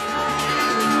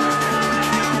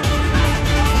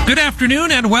Good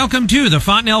afternoon and welcome to the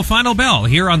Fontanelle Final Bell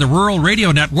here on the Rural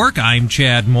Radio Network. I'm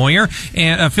Chad Moyer,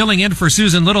 and filling in for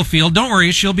Susan Littlefield. Don't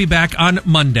worry, she'll be back on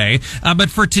Monday. But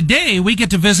for today, we get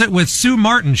to visit with Sue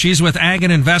Martin. She's with Ag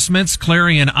and Investments,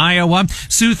 Clarion, Iowa.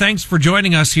 Sue, thanks for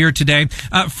joining us here today.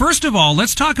 First of all,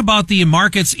 let's talk about the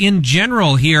markets in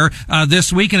general here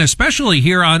this week, and especially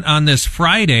here on this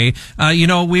Friday.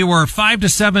 We were 5 to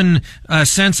 7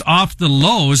 cents off the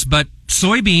lows, but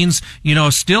soybeans,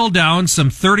 still down some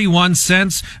 31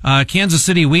 cents. Kansas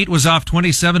City wheat was off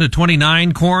 27 to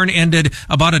 29. Corn ended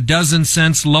about a dozen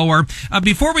cents lower.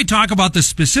 Before we talk about the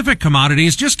specific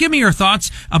commodities, just give me your thoughts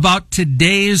about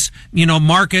today's,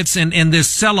 markets and this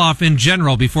sell-off in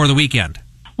general before the weekend.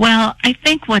 Well, I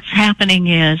think what's happening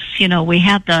is, we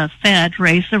had the Fed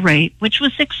raise the rate, which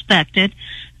was expected,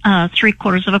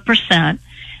 0.75%.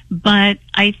 But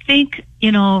I think,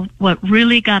 what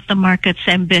really got the markets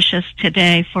ambitious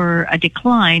today for a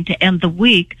decline to end the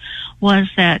week was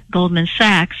that Goldman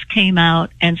Sachs came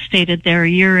out and stated their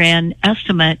year-end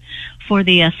estimate for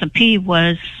the S&P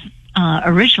was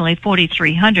originally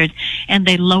 4,300, and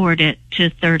they lowered it to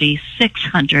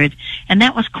 3,600. And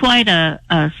that was quite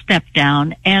a step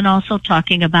down, and also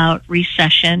talking about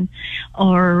recession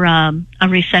or a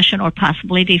recession or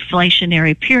possibly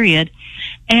deflationary period.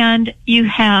 And you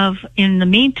have, in the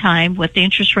meantime, with the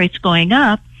interest rates going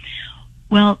up,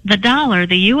 well, the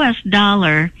U.S.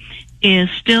 dollar is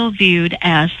still viewed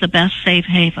as the best safe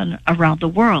haven around the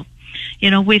world.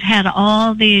 We've had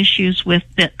all the issues with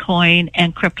Bitcoin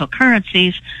and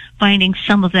cryptocurrencies, finding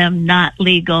some of them not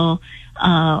legal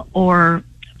or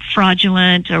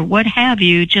fraudulent or what have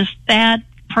you, just bad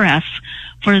press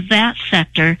for that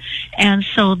sector. And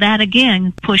so that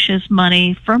again pushes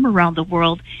money from around the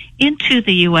world into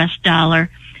the U.S. dollar.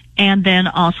 And then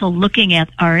also looking at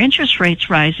our interest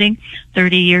rates rising,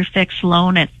 30-year fixed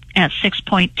loan at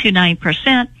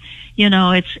 6.29%.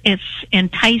 It's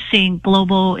enticing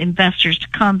global investors to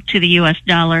come to the U.S.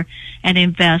 dollar and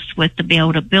invest with the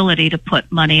ability to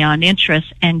put money on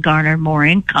interest and garner more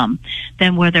income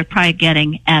than where they're probably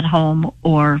getting at home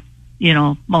or,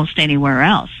 most anywhere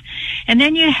else. And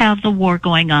then you have the war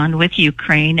going on with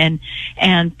Ukraine and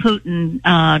Putin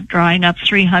drawing up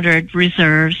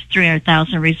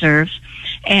 300,000 reserves,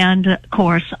 and of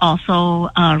course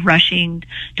also rushing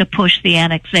to push the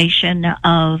annexation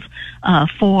of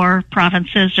 4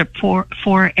 provinces or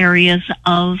 4 areas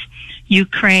of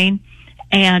Ukraine.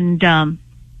 And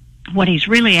what he's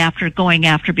really going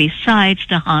after besides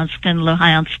Donetsk and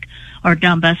Luhansk, or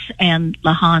Donbas and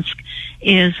Luhansk,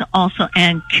 is also,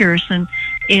 and Kherson,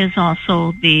 is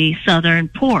also the southern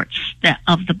ports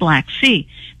of the Black Sea.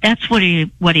 That's what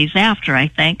he's after, I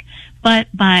think. But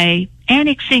by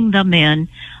annexing them in,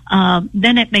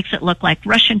 then it makes it look like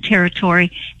Russian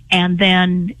territory. And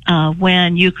then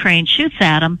when Ukraine shoots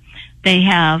at them, they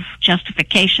have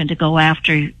justification to go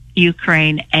after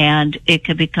Ukraine, and it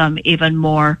could become even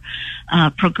more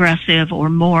progressive or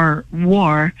more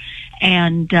war.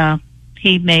 And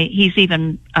he's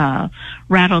even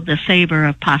rattled the saber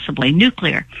of possibly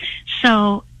nuclear.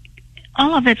 So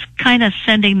all of it's kind of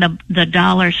sending the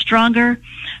dollar stronger,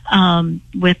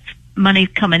 with money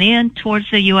coming in towards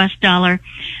the U.S. dollar.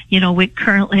 We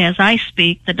currently, as I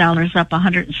speak, the dollar's up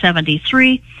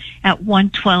 173 at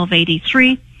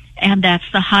 112.83, and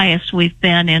that's the highest we've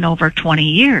been in over 20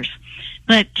 years.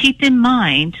 But keep in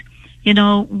mind,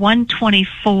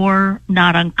 124,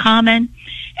 not uncommon,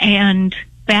 and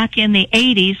back in the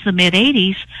 80s, the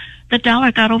mid-80s, the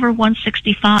dollar got over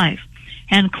 165,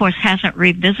 and of course hasn't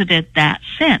revisited that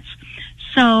since.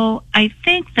 So I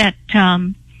think that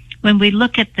when we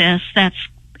look at this, that's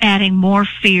adding more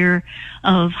fear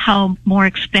of how more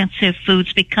expensive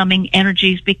food's becoming,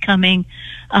 energy's becoming,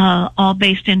 all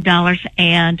based in dollars,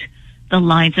 and the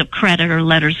lines of credit or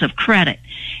letters of credit.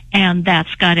 And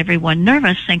that's got everyone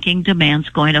nervous, thinking demand's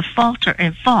going to falter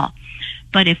and fall.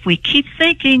 But if we keep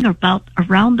thinking about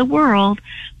around the world,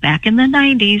 back in the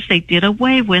 90s, they did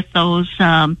away with those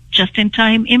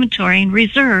just-in-time inventorying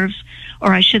reserves,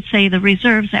 or I should say the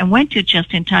reserves, and went to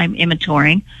just-in-time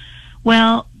inventorying.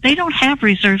 Well, they don't have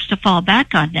reserves to fall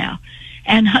back on now,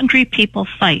 and hungry people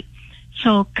fight.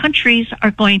 So countries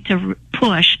are going to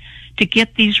push to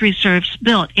get these reserves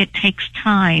built. It takes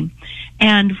time.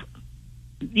 And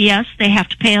yes, they have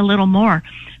to pay a little more.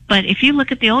 But if you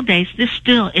look at the old days, this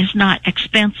still is not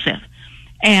expensive.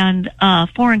 And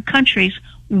foreign countries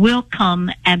will come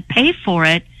and pay for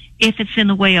it if it's in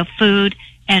the way of food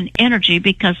and energy,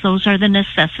 because those are the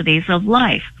necessities of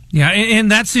life. Yeah, in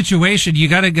that situation, you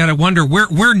gotta wonder,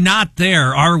 we're not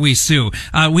there, are we, Sue?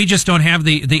 We just don't have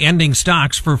the ending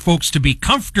stocks for folks to be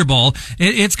comfortable.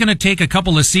 It's gonna take a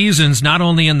couple of seasons, not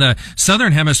only in the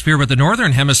southern hemisphere, but the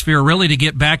northern hemisphere, really to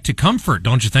get back to comfort,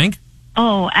 don't you think?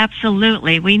 Oh,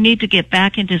 absolutely. We need to get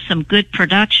back into some good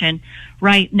production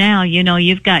right now.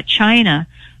 You've got China,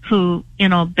 who,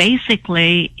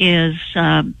 basically is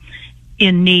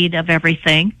in need of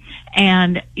everything.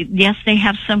 And yes, they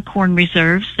have some corn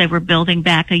reserves they were building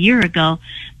back a year ago,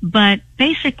 but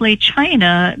basically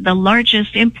China, the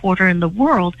largest importer in the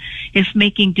world, is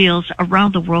making deals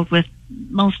around the world with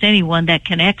most anyone that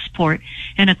can export.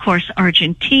 And of course,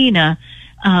 Argentina,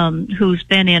 who's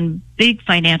been in big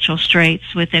financial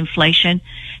straits with inflation,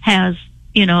 has,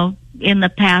 in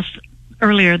the past,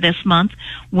 earlier this month,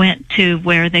 went to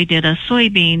where they did a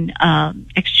soybean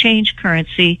exchange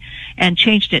currency and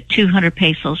changed it 200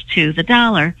 pesos to the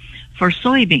dollar for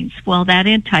soybeans. Well, that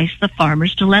enticed the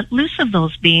farmers to let loose of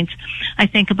those beans. I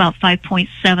think about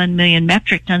 5.7 million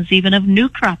metric tons even of new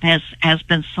crop has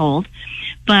been sold.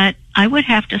 But I would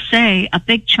have to say a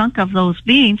big chunk of those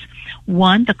beans,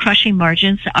 one, the crushing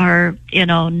margins are,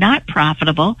 not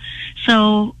profitable.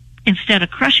 So instead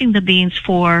of crushing the beans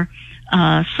for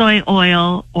soy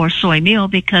oil or soy meal,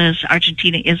 because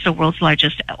Argentina is the world's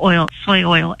largest soy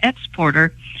oil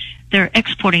exporter, they're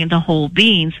exporting the whole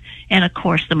beans, and of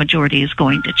course the majority is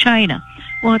going to China.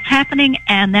 Well, it's happening,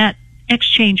 and that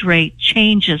exchange rate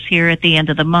changes here at the end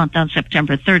of the month on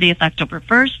September 30th, October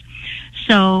 1st.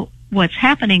 So what's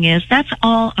happening is that's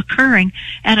all occurring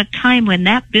at a time when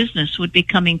that business would be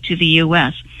coming to the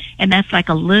U.S., and that's like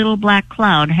a little black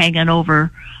cloud hanging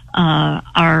over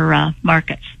our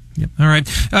markets. Yep. All right.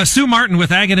 Sue Martin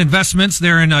with Agate Investments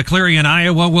there in Clarion,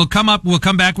 Iowa. We'll come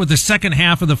back with the second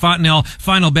half of the Fontanelle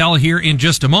Final Bell here in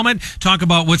just a moment. Talk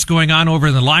about what's going on over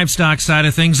in the livestock side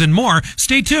of things and more.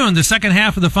 Stay tuned. The second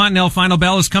half of the Fontanelle Final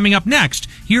Bell is coming up next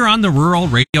here on the Rural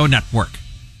Radio Network.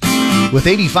 With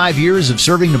 85 years of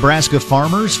serving Nebraska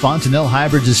farmers, Fontanelle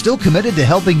Hybrids is still committed to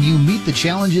helping you meet the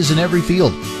challenges in every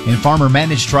field. In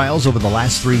farmer-managed trials over the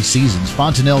last 3 seasons,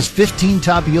 Fontanelle's 15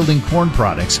 top-yielding corn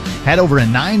products had over a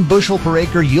 9 bushel per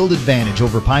acre yield advantage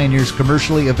over Pioneer's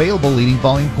commercially available leading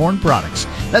volume corn products.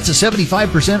 That's a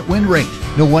 75% win rate.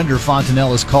 No wonder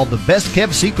Fontanelle is called the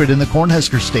best-kept secret in the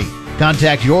Cornhusker State.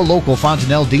 Contact your local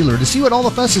Fontanelle dealer to see what all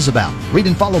the fuss is about. Read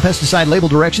and follow pesticide label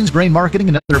directions, grain marketing,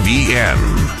 and other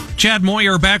BN. Chad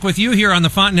Moyer back with you here on the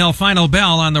Fontanelle Final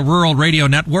Bell on the Rural Radio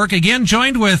Network. Again,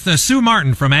 joined with Sue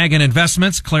Martin from Agate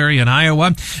Investments, Clarion,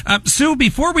 Iowa. Sue,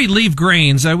 before we leave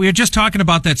grains, we were just talking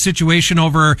about that situation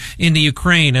over in the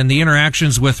Ukraine and the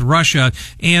interactions with Russia.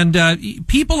 And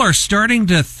people are starting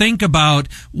to think about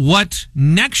what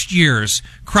next year's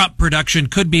crop production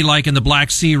could be like in the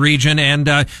Black Sea region. And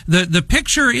the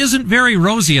picture isn't very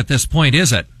rosy at this point,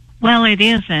 is it? Well, it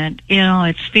isn't.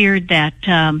 It's feared that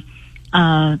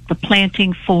the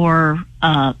planting for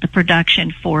the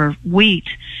production for wheat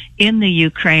in the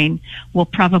Ukraine will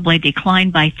probably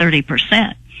decline by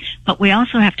 30%. But we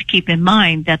also have to keep in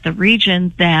mind that the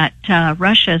region that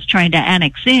Russia is trying to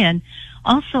annex in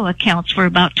also accounts for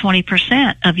about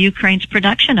 20% of Ukraine's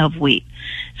production of wheat.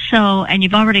 So, and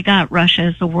you've already got Russia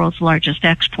as the world's largest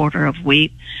exporter of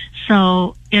wheat.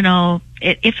 So,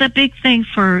 it's a big thing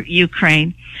for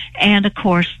Ukraine. And of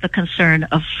course, the concern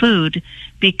of food,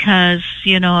 because,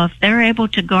 if they're able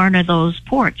to garner those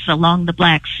ports along the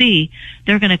Black Sea,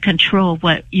 they're going to control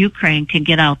what Ukraine can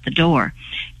get out the door.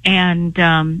 And,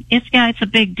 it's a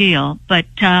big deal. But,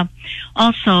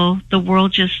 also the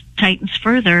world just tightens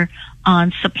further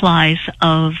on supplies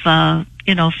of,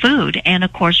 food. And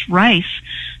of course, rice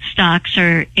stocks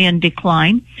are in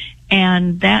decline.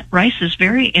 And that rice is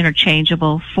very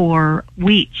interchangeable for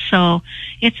wheat. So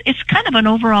it's kind of an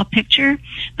overall picture.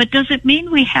 But does it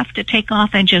mean we have to take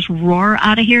off and just roar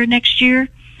out of here next year?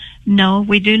 No,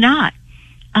 we do not.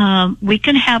 We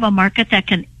can have a market that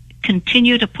can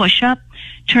continue to push up,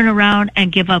 turn around,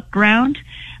 and give up ground.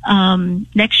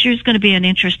 Next year is going to be an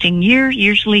interesting year.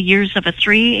 Usually years of a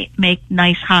 3 make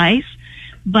nice highs.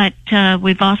 But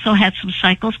we've also had some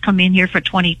cycles come in here for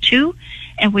 22,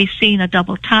 and we've seen a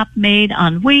double top made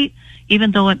on wheat. Even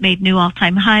though it made new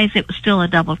all-time highs, it was still a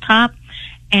double top.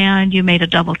 And you made a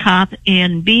double top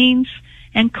in beans,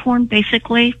 and corn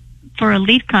basically for a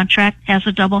lead contract has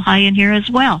a double high in here as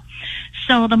well.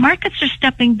 So the markets are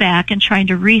stepping back and trying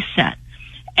to reset.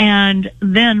 And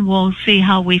then we'll see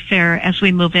how we fare as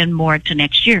we move in more to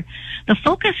next year. The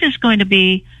focus is going to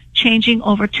be changing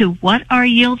over to what our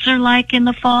yields are like in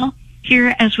the fall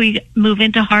here as we move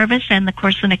into harvest. And of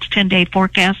course, the next 10-day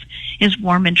forecast is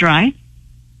warm and dry.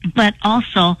 But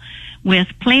also, with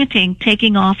planting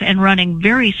taking off and running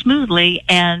very smoothly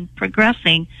and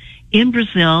progressing in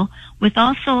Brazil, with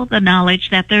also the knowledge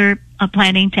that they're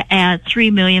planning to add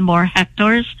 3 million more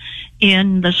hectares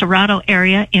in the Cerrado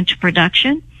area into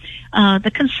production.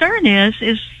 The concern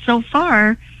is so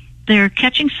far they're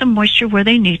catching some moisture where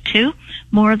they need to.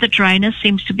 More of the dryness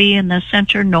seems to be in the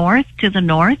center north to the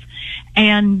north,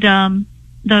 and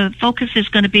the focus is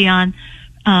going to be on,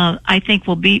 I think,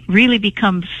 will be really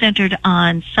become centered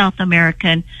on South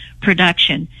American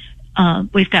production.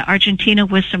 We've got Argentina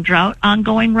with some drought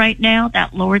ongoing right now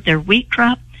that lowered their wheat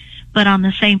crop, but on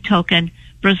the same token,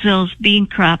 Brazil's bean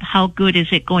crop, how good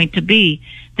is it going to be?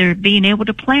 They're being able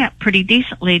to plant pretty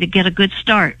decently to get a good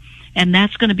start, and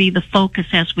that's going to be the focus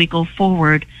as we go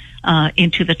forward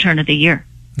into the turn of the year.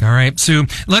 All right, Sue,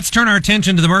 let's turn our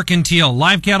attention to the mercantile.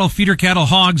 Live cattle, feeder cattle,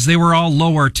 hogs, they were all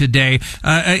lower today.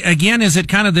 Again, is it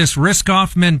kind of this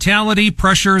risk-off mentality,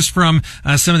 pressures from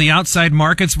some of the outside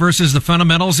markets versus the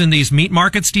fundamentals in these meat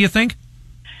markets, do you think?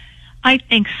 I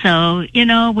think so. You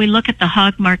know, we look at the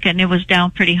hog market and it was down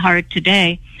pretty hard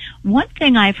today. One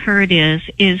thing I've heard is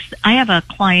I have a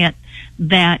client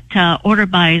that order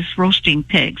buys roasting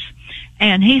pigs,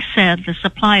 and he said the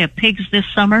supply of pigs this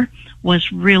summer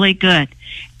was really good.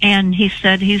 And he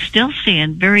said he's still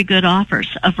seeing very good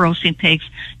offers of roasting pigs,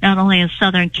 not only in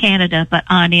southern Canada, but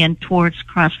on in towards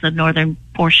across the northern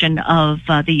portion of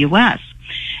the U.S.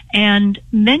 And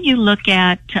then you look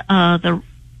at the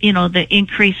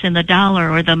increase in the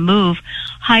dollar, or the move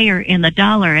higher in the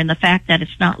dollar, and the fact that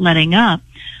it's not letting up.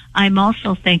 I'm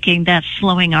also thinking that's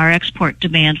slowing our export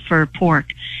demand for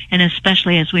pork, and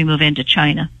especially as we move into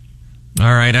China.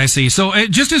 All right, I see. So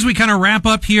just as we kind of wrap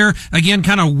up here, again,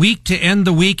 kind of week to end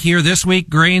the week here this week,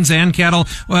 grains and cattle,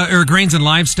 or grains and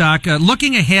livestock.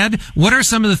 Looking ahead, what are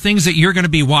some of the things that you're going to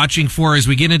be watching for as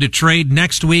we get into trade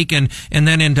next week and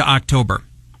then into October?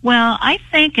 Well, I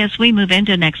think as we move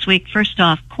into next week, first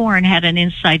off, corn had an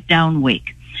inside down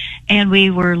week, and we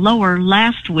were lower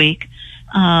last week.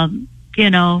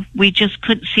 We just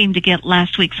couldn't seem to get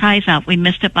last week's highs out. We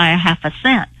missed it by a half a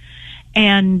cent,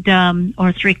 and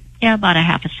about a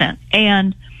half a cent.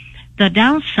 And the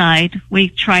downside, we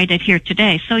tried it here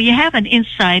today. So you have an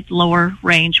inside lower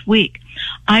range week.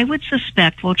 I would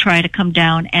suspect we'll try to come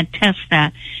down and test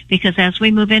that, because as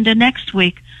we move into next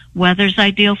week, weather's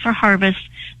ideal for harvest.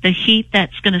 The heat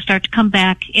that's going to start to come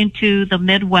back into the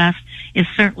Midwest is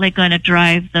certainly going to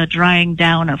drive the drying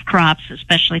down of crops,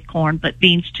 especially corn, but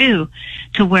beans too,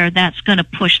 to where that's going to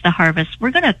push the harvest.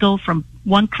 We're going to go from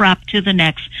one crop to the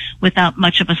next without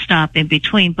much of a stop in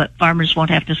between, but farmers won't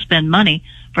have to spend money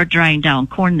for drying down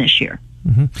corn this year.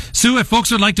 Mm-hmm. Sue, if folks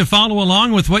would like to follow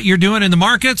along with what you're doing in the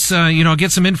markets,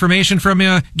 get some information from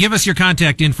you, give us your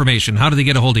contact information. How do they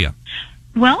get a hold of you?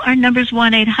 Well, our number's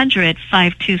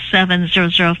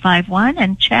 1-800-527-0051.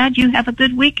 And Chad, you have a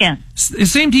good weekend.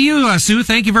 Same to you, Sue.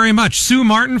 Thank you very much. Sue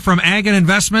Martin from Ag and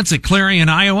Investments at Clarion,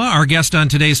 Iowa, our guest on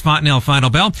today's Fontanelle Final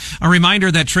Bell. A reminder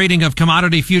that trading of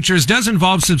commodity futures does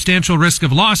involve substantial risk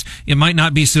of loss. It might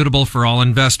not be suitable for all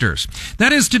investors.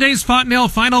 That is today's Fontanelle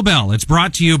Final Bell. It's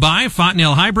brought to you by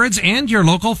Fontanelle Hybrids and your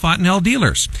local Fontanelle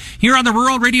dealers. Here on the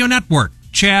Rural Radio Network,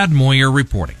 Chad Moyer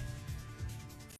reporting.